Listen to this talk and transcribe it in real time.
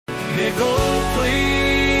Nickel,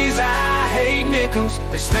 please, I hate nickels.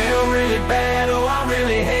 They smell really bad, oh, I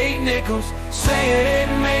really hate nickels. Saying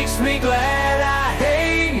it makes me glad. I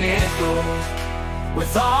hate nickels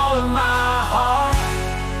with all of my heart.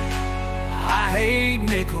 I hate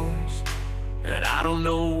nickels, and I don't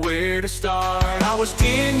know where to start. I was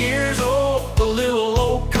 10 years old, a little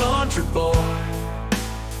old country boy.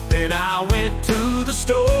 Then I went to the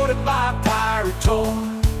store to buy a pirate toy.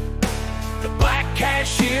 The black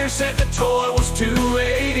cashier said the toy was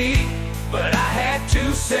 $2.80, but I had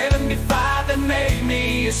 $2.75 that made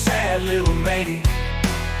me a sad little matey.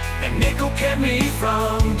 And nickel kept me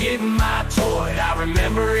from getting my toy. I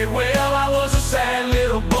remember it well, I was a sad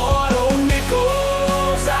little boy. Oh,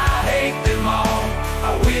 nickels, I hate them all.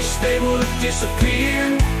 I wish they would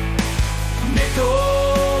disappear.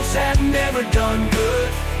 Nickels have never done good.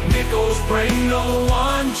 Nickels bring no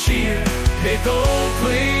one cheer. Nickel,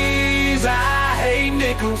 please, I hate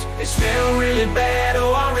nickels. They smell really bad,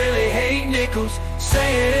 oh, I really hate nickels.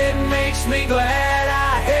 Saying it makes me glad.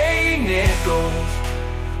 I hate nickels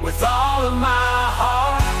with all of my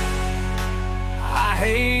heart. I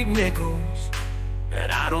hate nickels,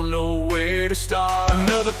 and I don't know where to start.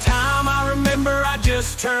 Another time I remember I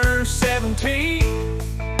just turned 17.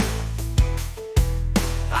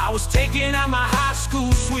 I was taking out my high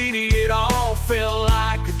school sweetie, it all felt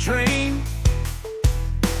like a dream.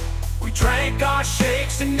 We drank our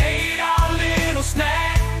shakes and ate our little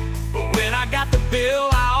snack, but when I got the bill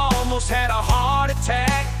I almost had a heart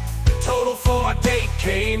attack. The total for a date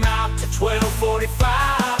came out to $12.45.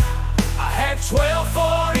 I had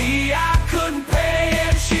 $12.40, I couldn't pay,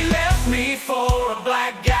 and she left me for a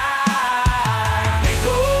black guy.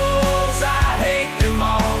 Nickels, I hate them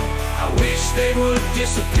all. I wish they would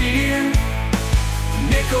disappear.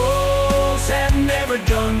 Nickels have never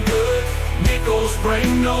done good. Nickels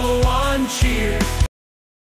bring no one cheer.